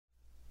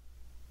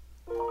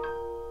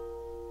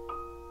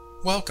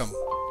Welcome,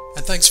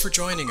 and thanks for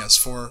joining us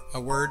for A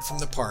Word from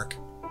the Park,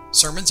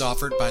 sermons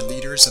offered by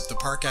leaders of the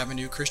Park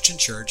Avenue Christian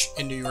Church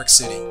in New York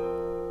City.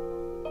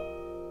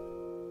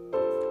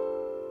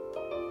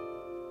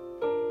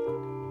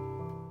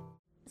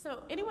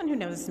 So anyone who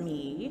knows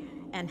me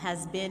and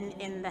has been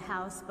in the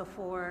house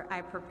before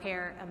I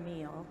prepare a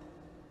meal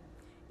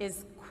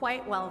is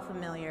quite well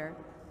familiar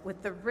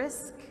with the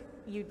risk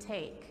you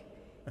take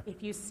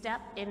if you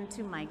step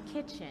into my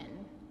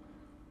kitchen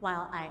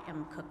while I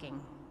am cooking.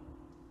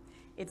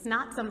 It's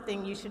not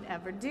something you should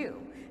ever do.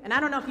 And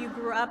I don't know if you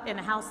grew up in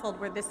a household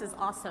where this is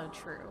also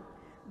true,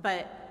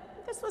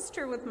 but this was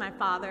true with my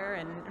father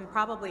and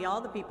probably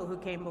all the people who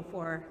came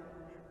before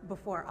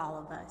all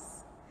of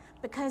us.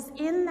 Because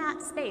in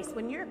that space,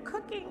 when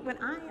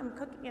I am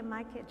cooking in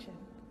my kitchen,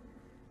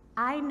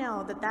 I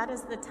know that that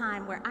is the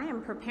time where I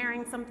am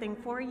preparing something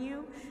for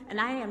you, and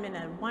I am in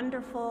a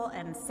wonderful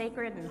and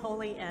sacred and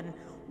holy and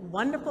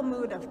wonderful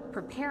mood of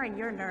preparing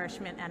your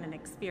nourishment and an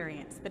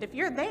experience. But if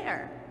you're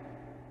there,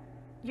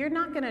 you're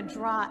not going to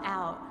draw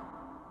out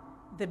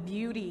the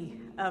beauty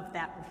of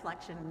that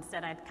reflection.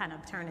 Instead, I'd kind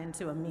of turn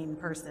into a mean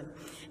person.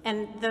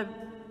 And the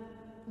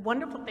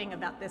wonderful thing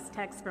about this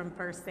text from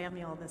 1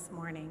 Samuel this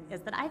morning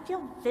is that I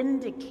feel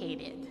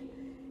vindicated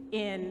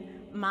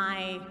in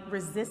my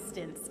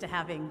resistance to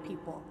having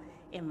people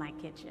in my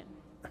kitchen.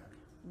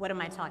 What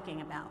am I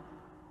talking about?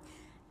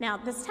 Now,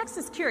 this text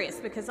is curious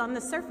because on the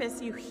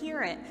surface you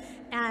hear it,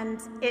 and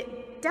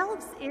it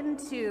delves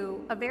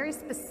into a very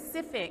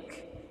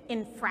specific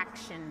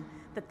infraction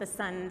that the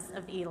sons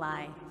of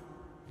Eli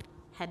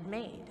had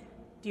made.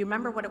 Do you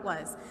remember what it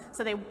was?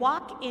 So they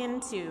walk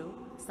into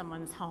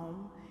someone's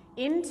home,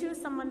 into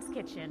someone's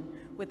kitchen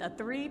with a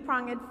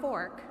three-pronged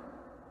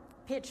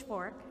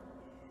pitchfork,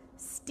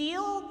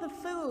 steal the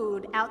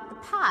food out the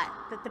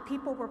pot that the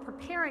people were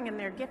preparing in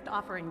their gift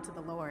offering to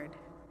the Lord.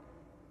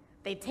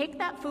 They take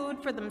that food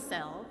for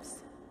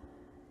themselves,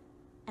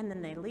 and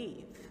then they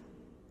leave.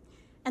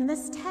 And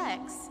this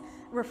text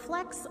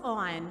reflects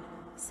on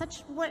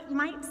what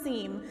might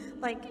seem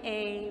like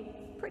a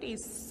pretty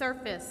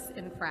surface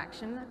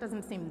infraction. That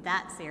doesn't seem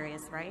that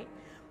serious, right?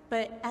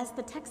 But as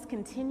the text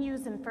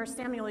continues in 1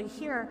 Samuel, you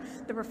hear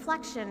the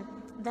reflection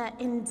that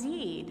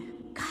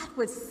indeed God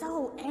was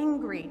so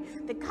angry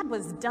that God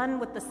was done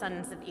with the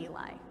sons of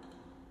Eli.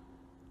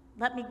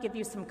 Let me give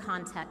you some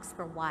context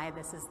for why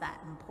this is that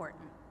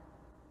important.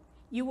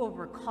 You will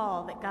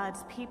recall that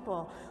God's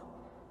people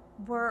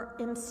were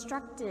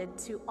instructed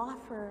to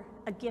offer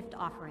a gift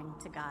offering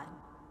to God.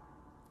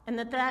 And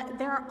that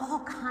there are all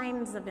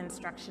kinds of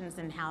instructions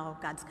in how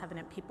God's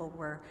covenant people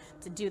were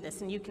to do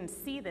this. And you can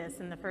see this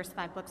in the first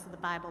 5 books of the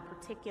Bible,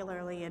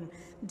 particularly in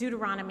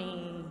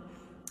Deuteronomy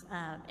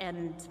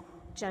and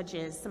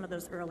Judges, some of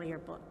those earlier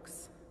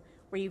books,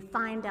 where you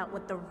find out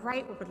what the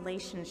right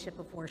relationship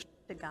of worship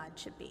to God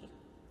should be.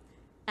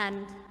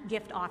 And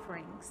gift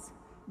offerings,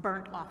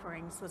 burnt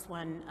offerings, was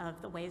one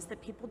of the ways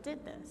that people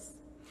did this.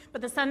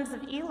 But the sons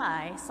of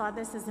Eli saw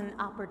this as an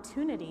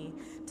opportunity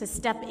to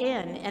step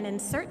in and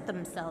insert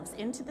themselves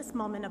into this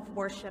moment of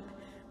worship,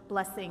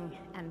 blessing,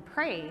 and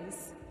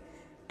praise,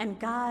 and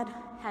God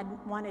had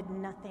wanted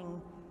nothing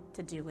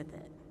to do with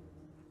it.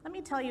 Let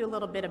me tell you a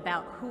little bit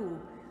about who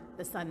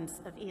the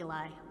sons of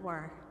Eli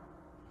were.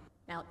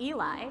 Now,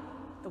 Eli,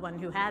 the one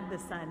who had the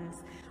sons,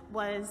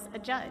 was a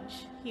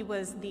judge. He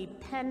was the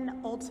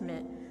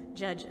penultimate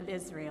judge of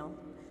Israel.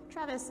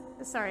 Travis,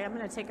 sorry, I'm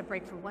going to take a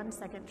break for 1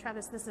 second.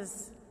 Travis,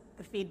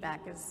 the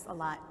feedback is a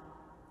lot.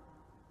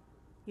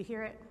 You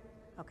hear it?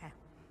 Okay,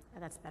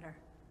 that's better.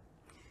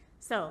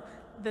 So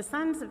the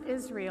sons of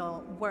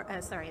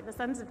the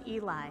sons of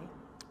Eli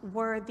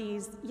were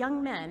these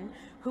young men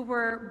who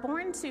were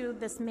born to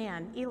this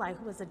man, Eli,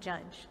 who was a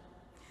judge.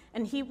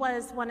 And he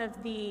was one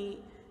of the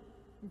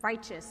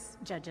righteous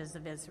judges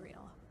of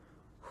Israel.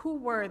 Who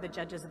were the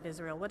judges of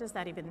Israel? What does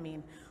that even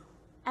mean?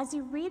 As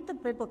you read the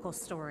biblical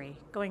story,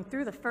 going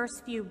through the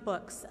first few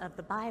books of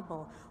the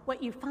Bible,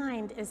 what you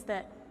find is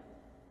that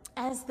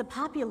as the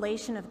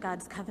population of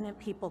God's covenant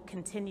people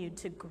continued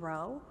to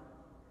grow,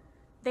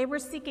 they were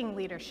seeking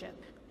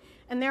leadership.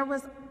 And there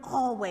was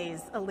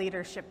always a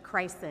leadership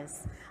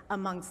crisis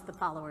amongst the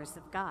followers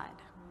of God.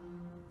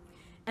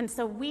 And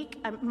so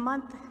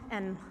month,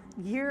 and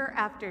year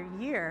after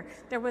year,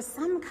 there was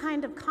some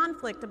kind of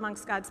conflict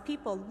amongst God's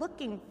people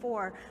looking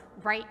for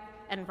right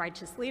and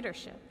righteous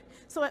leadership.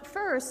 So at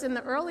first, in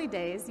the early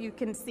days, you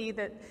can see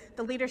that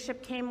the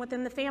leadership came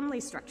within the family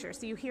structure.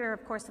 So you hear,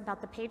 of course,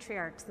 about the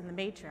patriarchs and the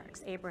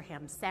matriarchs,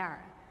 Abraham,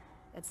 Sarah,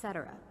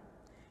 etc.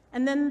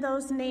 And then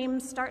those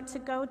names start to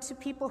go to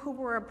people who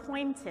were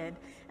appointed.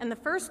 And the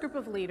first group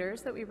of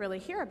leaders that we really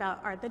hear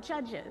about are the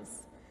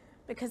judges.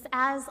 Because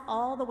as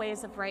all the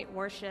ways of right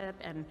worship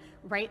and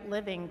right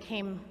living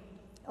became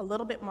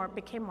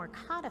more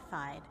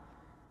codified,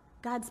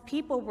 God's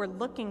people were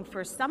looking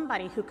for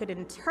somebody who could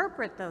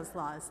interpret those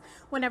laws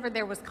whenever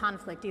there was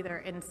conflict, either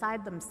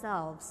inside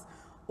themselves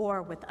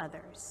or with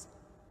others.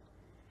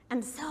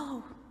 And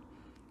so,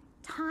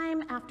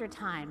 time after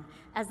time,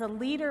 as a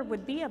leader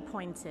would be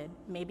appointed,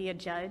 maybe a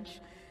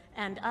judge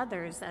and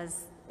others,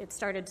 as it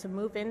started to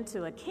move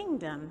into a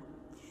kingdom,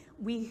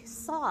 we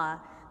saw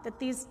that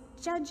these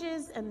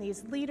judges and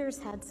these leaders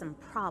had some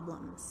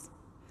problems.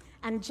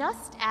 And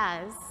just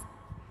as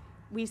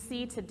we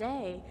see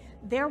today,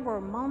 there were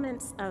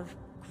moments of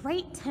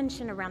great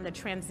tension around the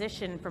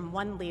transition from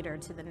one leader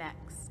to the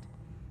next.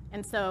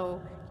 And so,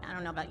 I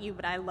don't know about you,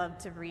 but I love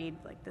to read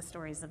like the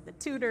stories of the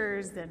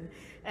Tudors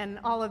and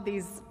all of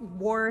these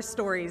war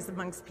stories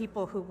amongst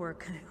people who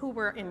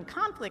were in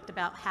conflict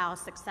about how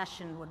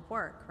succession would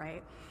work,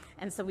 right?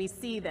 And so we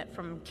see that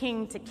from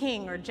king to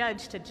king or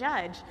judge to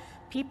judge,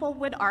 people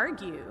would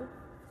argue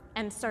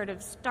and sort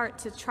of start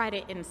to try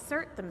to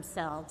insert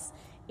themselves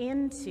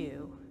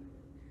into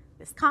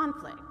this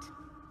conflict.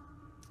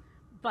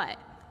 But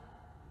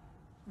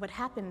what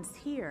happens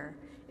here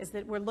is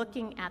that we're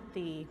looking at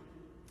the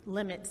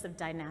limits of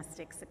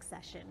dynastic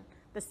succession.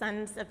 The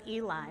sons of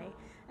Eli,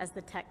 as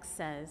the text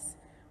says,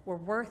 were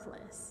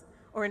worthless,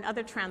 or in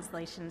other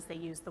translations they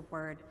use the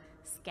word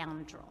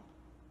scoundrel.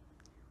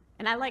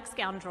 And I like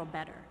scoundrel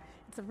better.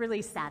 It's a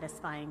really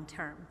satisfying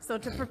term. So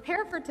to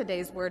prepare for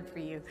today's word for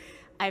you,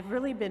 I've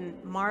really been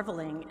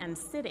marveling and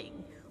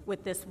sitting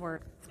with this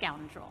word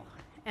scoundrel.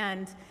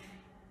 And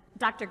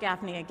Dr.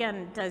 Gaffney,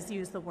 again, does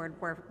use the word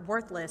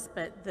worthless,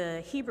 but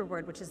the Hebrew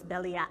word, which is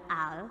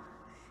belial,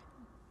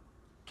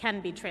 can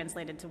be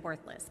translated to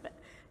worthless, but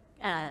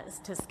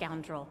to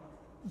scoundrel.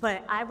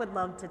 But I would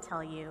love to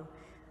tell you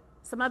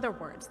some other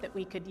words that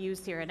we could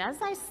use here. And as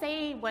I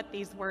say what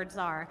these words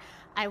are,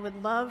 I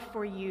would love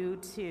for you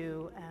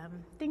to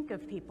think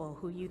of people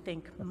who you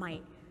think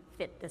might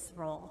fit this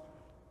role.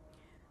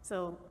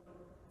 So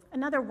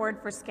another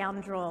word for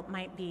scoundrel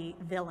might be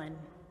villain,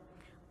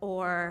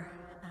 or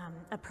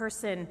a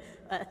person,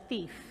 a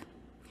thief.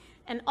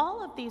 And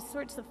all of these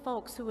sorts of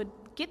folks who would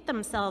get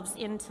themselves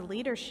into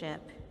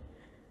leadership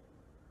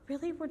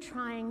really were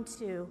trying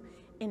to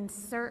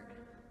insert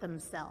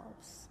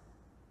themselves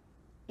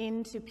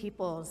into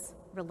people's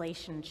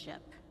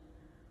relationship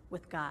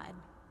with God.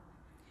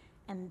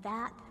 And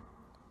that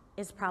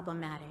is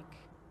problematic.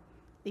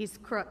 These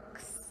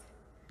crooks,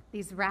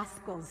 these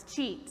rascals,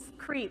 cheats,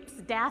 creeps,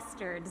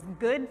 dastards,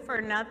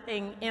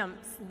 good-for-nothing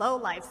imps,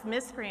 lowlifes,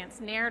 miscreants,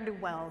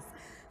 ne'er-do-wells,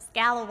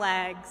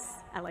 scalawags,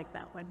 I like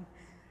that one,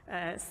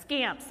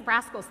 scamps,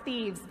 rascals,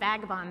 thieves,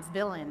 vagabonds,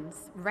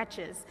 villains,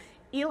 wretches.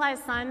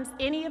 Eli's sons,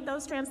 any of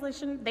those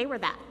translations, they were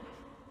that.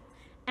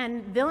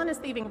 And villainous,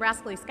 thieving,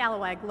 rascally,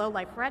 scalawag,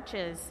 lowlife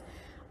wretches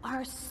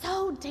are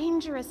so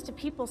dangerous to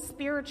people's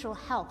spiritual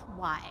health.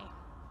 Why?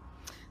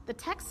 The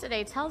text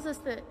today tells us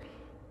that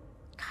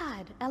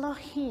God,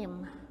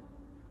 Elohim,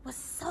 was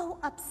so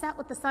upset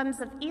with the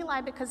sons of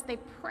Eli because they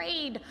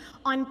preyed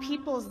on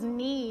people's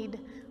need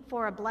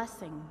for a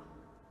blessing.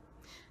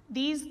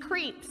 These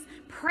creeps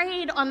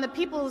preyed on the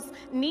people's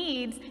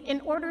needs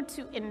in order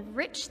to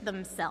enrich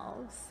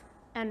themselves,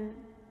 and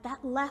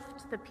that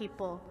left the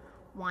people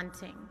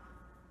wanting.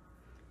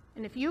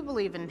 And if you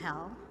believe in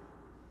hell,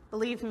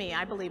 believe me,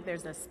 I believe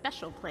there's a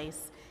special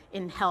place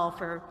in hell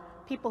for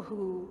people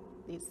who,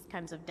 these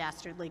kinds of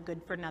dastardly,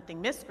 good-for-nothing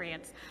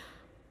miscreants.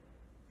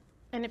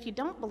 And if you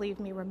don't believe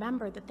me,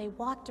 remember that they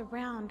walked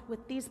around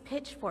with these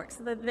pitchforks.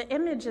 The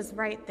image is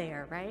right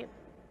there, right?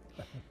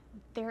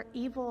 Their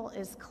evil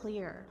is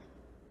clear.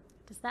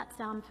 Does that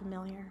sound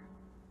familiar?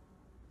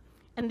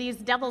 And these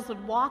devils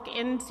would walk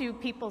into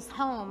people's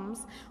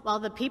homes while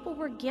the people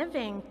were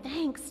giving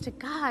thanks to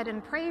God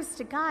and praise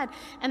to God.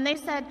 And they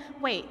said,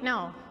 wait,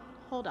 no,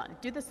 hold on,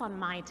 do this on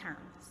my terms.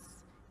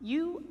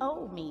 You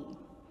owe me.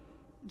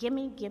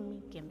 Gimme,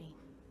 gimme, gimme.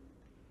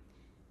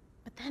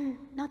 But then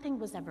nothing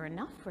was ever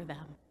enough for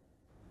them.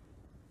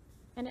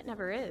 And it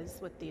never is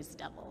with these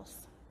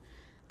devils.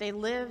 They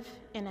live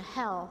in a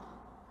hell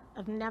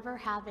of never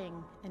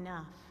having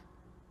enough.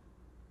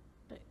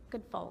 But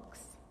good folks,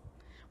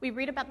 we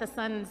read about the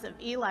sons of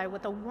Eli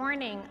with a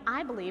warning,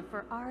 I believe,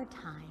 for our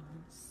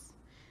times.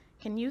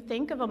 Can you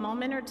think of a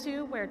moment or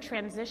two where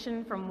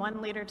transition from one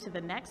leader to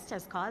the next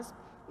has caused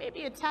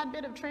maybe a tad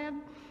bit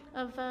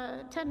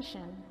of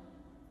tension?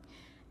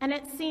 And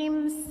it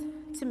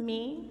seems to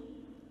me,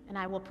 and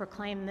I will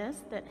proclaim this,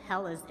 that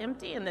hell is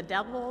empty and the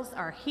devils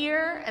are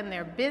here and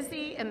they're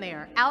busy and they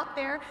are out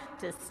there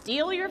to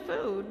steal your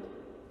food,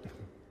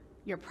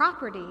 your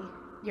property,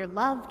 your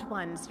loved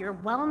ones, your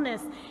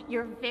wellness,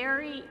 your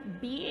very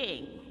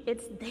being.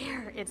 It's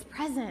there, it's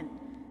present.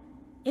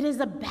 It is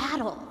a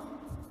battle.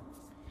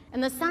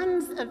 And the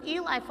sons of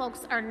Eli,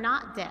 folks, are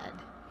not dead.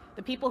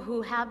 The people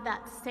who have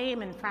that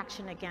same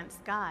infraction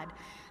against God,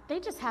 they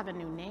just have a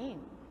new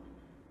name.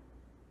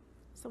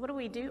 So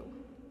what do?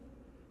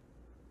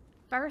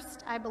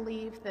 First, I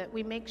believe that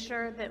we make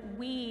sure that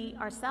we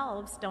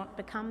ourselves don't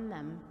become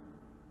them.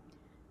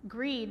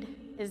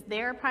 Greed is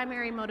their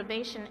primary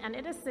motivation, and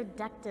it is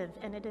seductive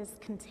and it is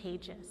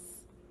contagious.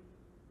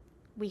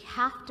 We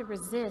have to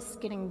resist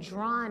getting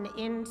drawn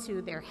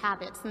into their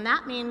habits, and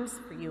that means,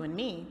 for you and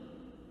me,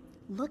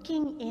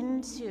 looking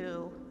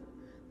into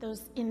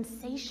those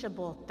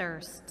insatiable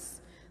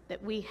thirsts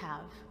that we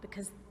have,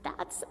 because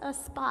that's a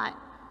spot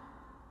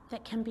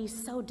that can be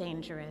so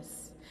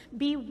dangerous.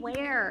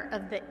 Beware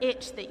of the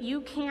itch that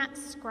you can't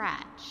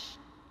scratch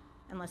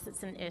unless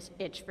it's an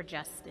itch for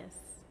justice.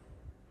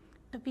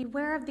 But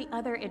beware of the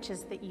other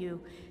itches that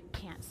you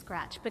can't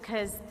scratch,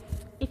 because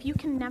if you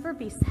can never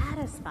be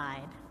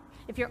satisfied,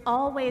 if you're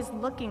always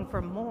looking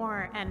for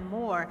more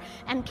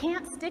and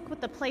can't stick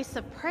with the place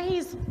of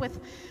praise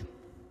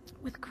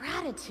with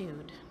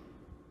gratitude,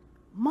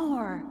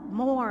 more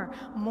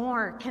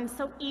can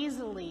so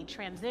easily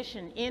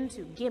transition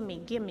into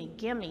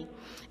gimme.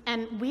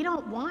 And we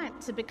don't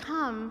want to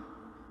become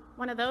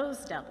one of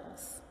those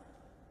devils.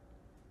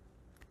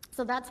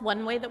 So that's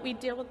one way that we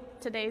deal with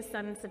today's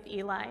sons of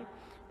Eli,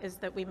 is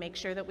that we make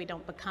sure that we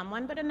don't become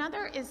one. But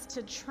another is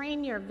to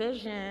train your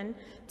vision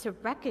to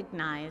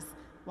recognize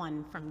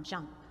one from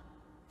jump.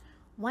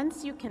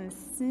 Once you can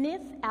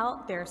sniff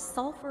out their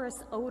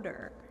sulfurous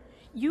odor,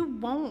 you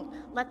won't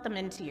let them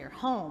into your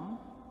home,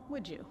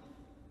 would you?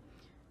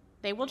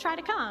 They will try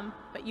to come,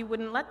 but you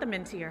wouldn't let them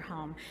into your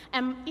home.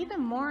 And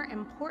even more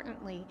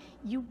importantly,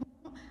 you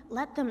won't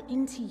let them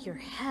into your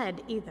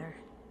head either.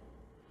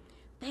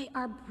 They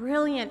are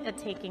brilliant at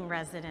taking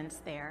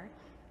residence there.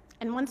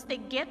 And once they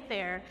get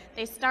there,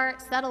 they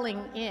start settling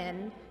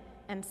in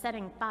and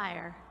setting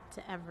fire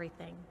to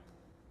everything.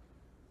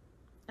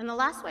 And the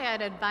last way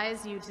I'd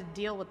advise you to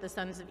deal with the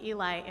sons of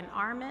Eli in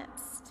our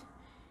midst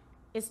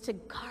is to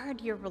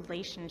guard your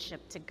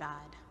relationship to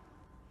God.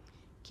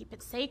 Keep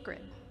it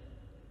sacred.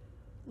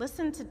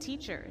 Listen to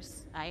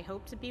teachers. I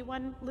hope to be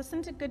one.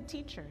 Listen to good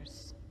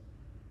teachers.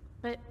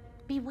 But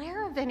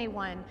beware of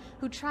anyone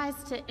who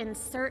tries to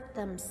insert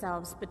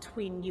themselves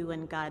between you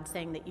and God,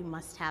 saying that you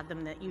must have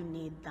them, that you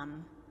need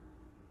them.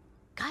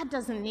 God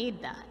doesn't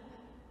need that.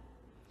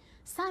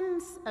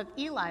 Sons of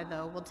Eli,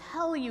 though, will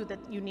tell you that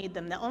you need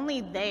them, that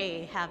only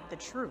they have the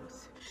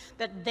truth,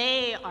 that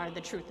they are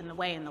the truth and the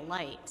way and the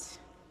light.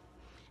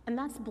 And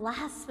that's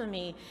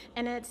blasphemy,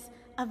 and it's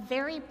a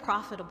very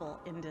profitable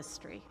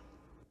industry.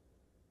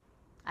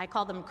 I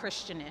call them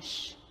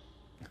Christianish.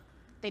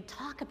 They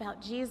talk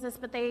about Jesus,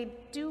 but they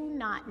do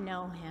not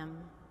know him.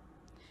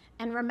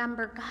 And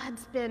remember,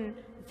 God's been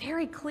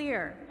very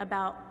clear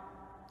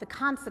about the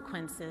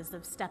consequences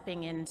of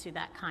stepping into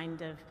that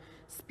kind of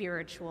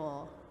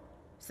spiritual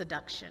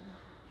seduction.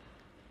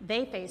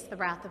 They face the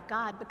wrath of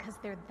God because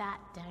they're that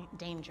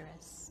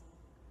dangerous.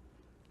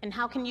 And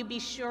how can you be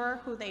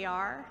sure who they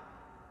are?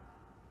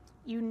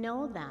 You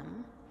know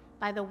them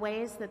by the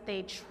ways that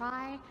they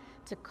try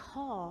to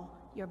call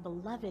your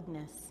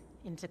belovedness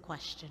into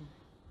question.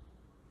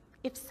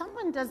 If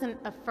someone doesn't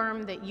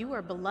affirm that you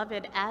are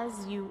beloved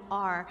as you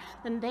are,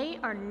 then they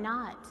are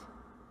not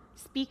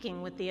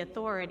speaking with the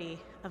authority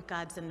of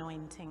God's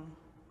anointing.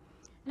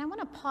 And I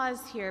want to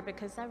pause here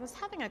because I was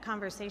having a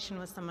conversation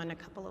with someone a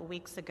couple of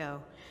weeks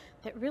ago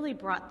that really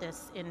brought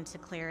this into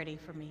clarity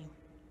for me.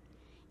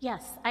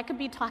 Yes, I could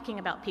be talking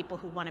about people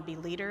who want to be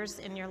leaders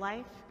in your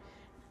life,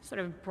 sort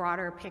of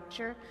broader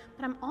picture,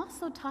 but I'm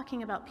also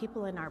talking about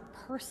people in our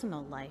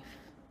personal life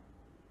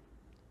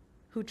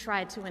who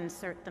try to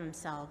insert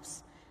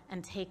themselves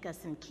and take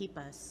us and keep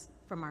us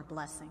from our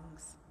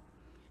blessings.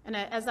 And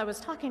as I was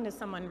talking to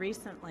someone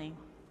recently,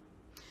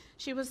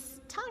 she was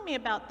telling me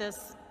about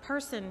this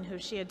person who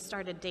she had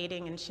started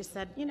dating, and she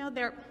said, you know,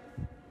 they're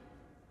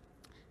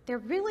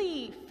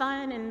really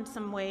fun in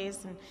some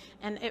ways,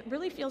 and it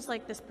really feels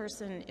like this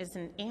person is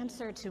an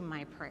answer to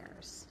my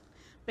prayers.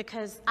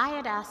 Because I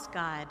had asked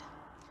God,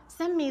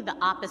 send me the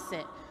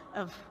opposite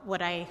of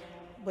what I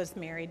was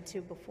married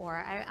to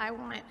before. I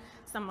want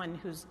someone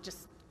who's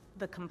just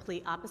the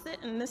complete opposite,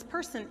 and this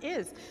person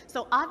is.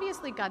 So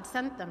obviously God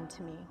sent them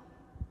to me,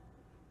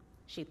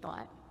 she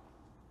thought.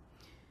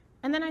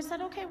 And then I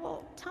said, okay,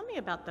 well, tell me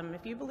about them.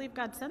 If you believe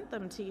God sent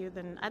them to you,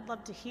 then I'd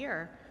love to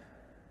hear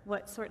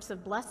what sorts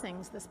of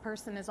blessings this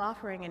person is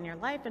offering in your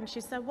life. And she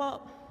said,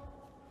 well,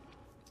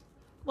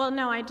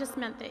 no, I just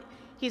meant that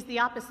he's the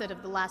opposite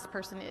of the last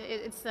person.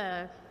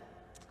 I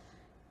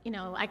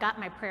got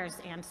my prayers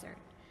answered.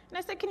 And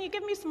I said, can you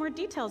give me some more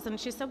details? And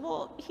she said,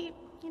 well,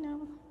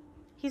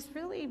 he's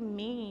really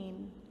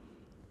mean,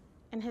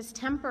 and his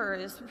temper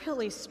is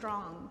really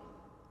strong.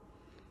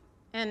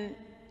 And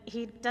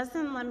he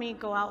doesn't let me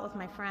go out with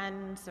my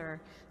friends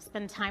or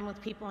spend time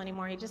with people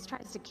anymore. He just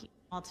tries to keep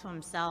it all to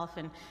himself.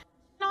 And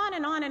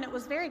on, and it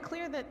was very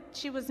clear that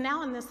she was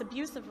now in this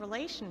abusive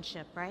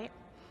relationship, right?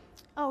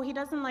 Oh, he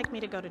doesn't like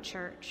me to go to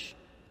church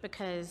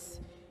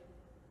because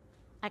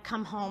I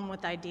come home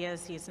with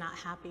ideas he's not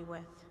happy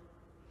with.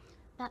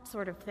 That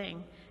sort of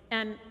thing.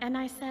 And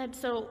I said,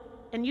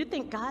 and you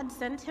think God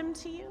sent him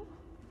to you?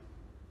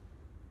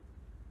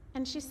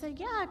 And she said,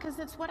 yeah, because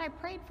it's what I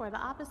prayed for, the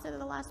opposite of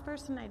the last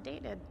person I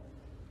dated.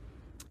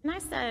 And I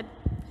said,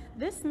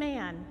 this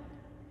man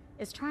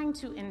is trying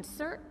to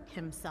insert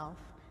himself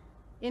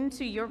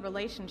into your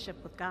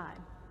relationship with God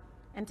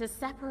and to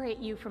separate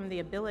you from the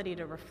ability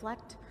to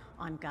reflect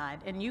on God.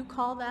 And you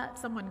call that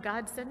someone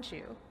God sent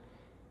you?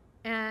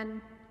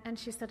 And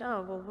she said,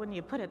 oh, well, when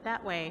you put it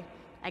that way,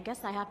 I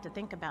guess I have to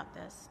think about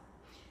this.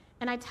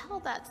 And I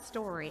tell that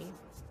story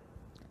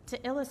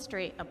to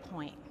illustrate a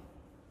point.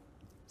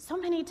 So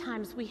many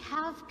times we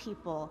have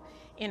people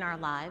in our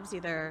lives,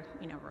 either,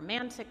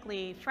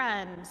 romantically,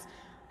 friends,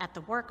 at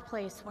the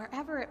workplace,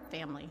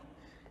 family,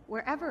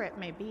 wherever it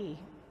may be,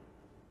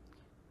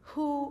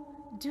 who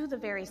do the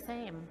very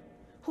same,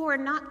 who are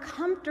not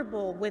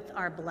comfortable with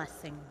our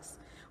blessings,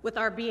 with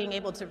our being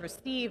able to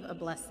receive a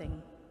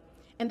blessing.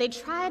 And they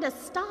try to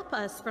stop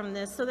us from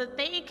this so that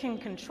they can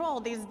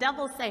control. These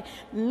devils say,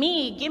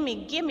 me,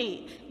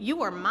 gimme,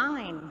 you are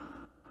mine.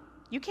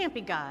 You can't be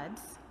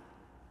God's.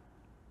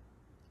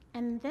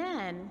 And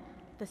then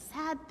the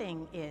sad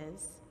thing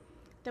is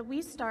that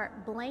we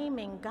start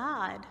blaming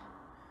God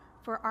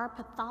for our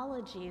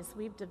pathologies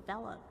we've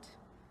developed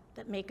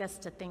that make us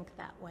to think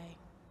that way.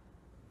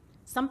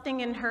 Something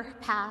in her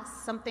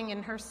past, something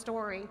in her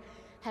story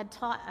had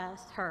taught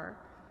her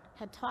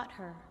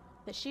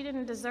that she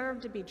didn't deserve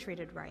to be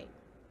treated right,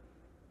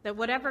 that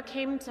whatever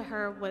came to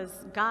her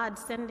was God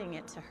sending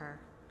it to her,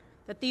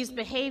 that these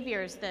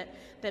behaviors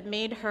that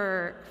made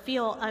her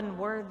feel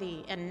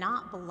unworthy and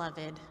not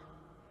beloved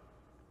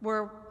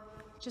were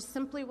just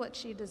simply what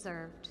she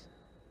deserved.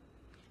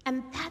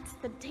 And that's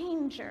the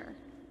danger.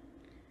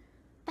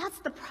 That's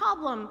the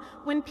problem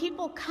when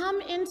people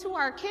come into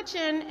our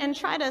kitchen and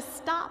try to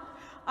stop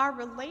our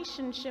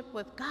relationship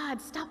with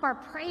God, stop our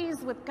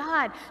praise with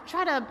God,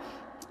 try to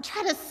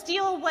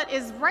steal what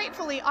is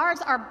rightfully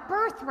ours, our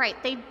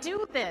birthright. They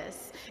do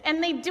this,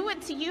 and they do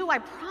it to you, I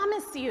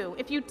promise you.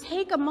 If you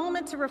take a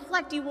moment to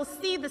reflect, you will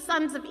see the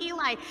sons of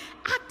Eli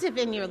active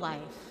in your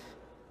life.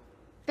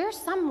 They're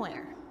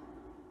somewhere.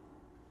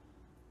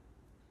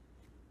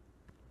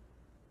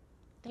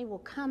 They will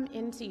come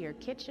into your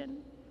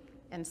kitchen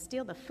and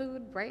steal the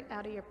food right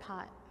out of your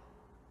pot.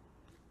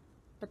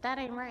 But that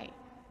ain't right.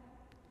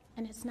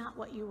 And it's not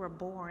what you were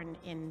born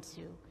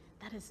into.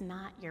 That is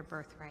not your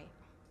birthright.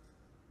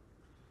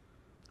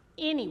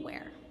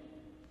 Anywhere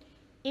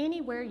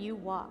you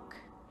walk,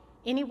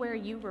 anywhere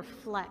you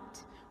reflect,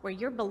 where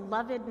your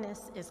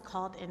belovedness is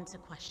called into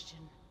question,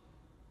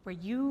 where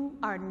you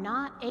are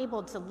not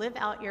able to live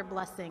out your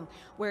blessing,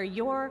 where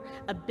your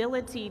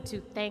ability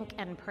to thank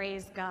and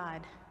praise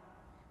God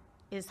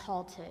is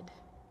halted,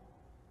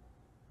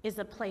 is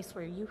a place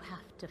where you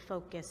have to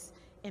focus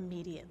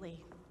immediately.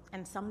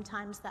 And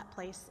sometimes that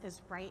place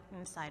is right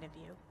inside of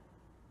you.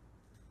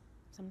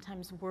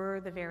 Sometimes we're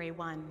the very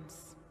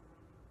ones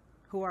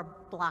who are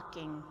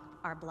blocking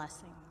our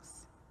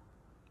blessings.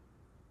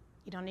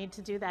 You don't need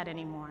to do that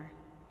anymore.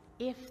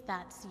 If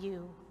that's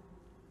you,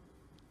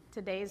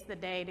 today's the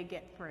day to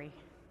get free.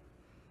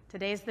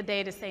 Today's the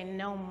day to say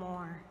no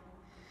more.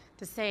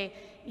 To say,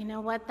 you know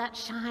what,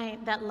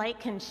 that light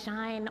can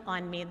shine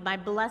on me. My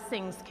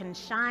blessings can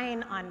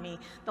shine on me.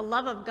 The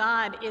love of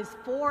God is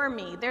for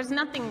me. There's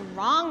nothing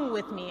wrong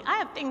with me. I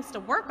have things to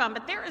work on,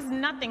 but there is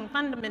nothing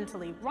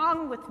fundamentally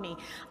wrong with me.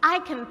 I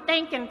can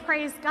thank and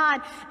praise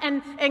God,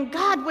 and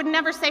God would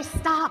never say,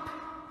 stop.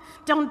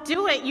 Don't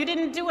do it. You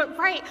didn't do it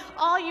right.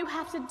 All you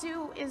have to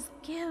do is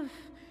give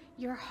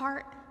your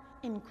heart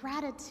in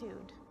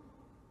gratitude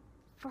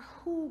for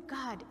who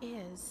God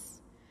is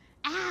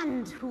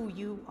and who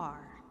you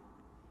are.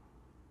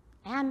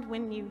 And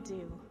when you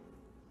do,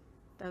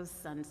 those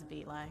sons of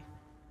Eli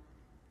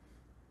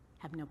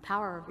have no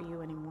power over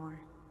you anymore.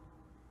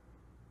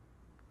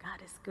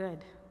 God is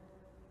good.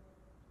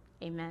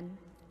 Amen.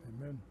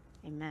 Amen.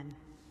 Amen.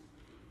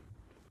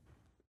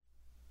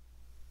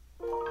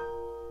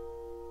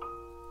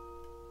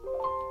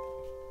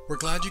 We're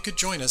glad you could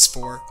join us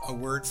for A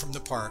Word from the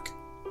Park.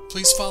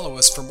 Please follow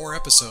us for more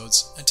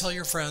episodes and tell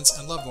your friends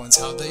and loved ones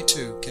how they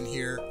too can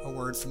hear A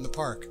Word from the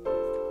Park.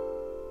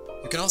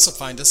 You can also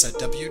find us at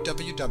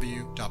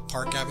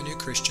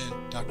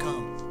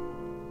www.parkavenuechristian.com.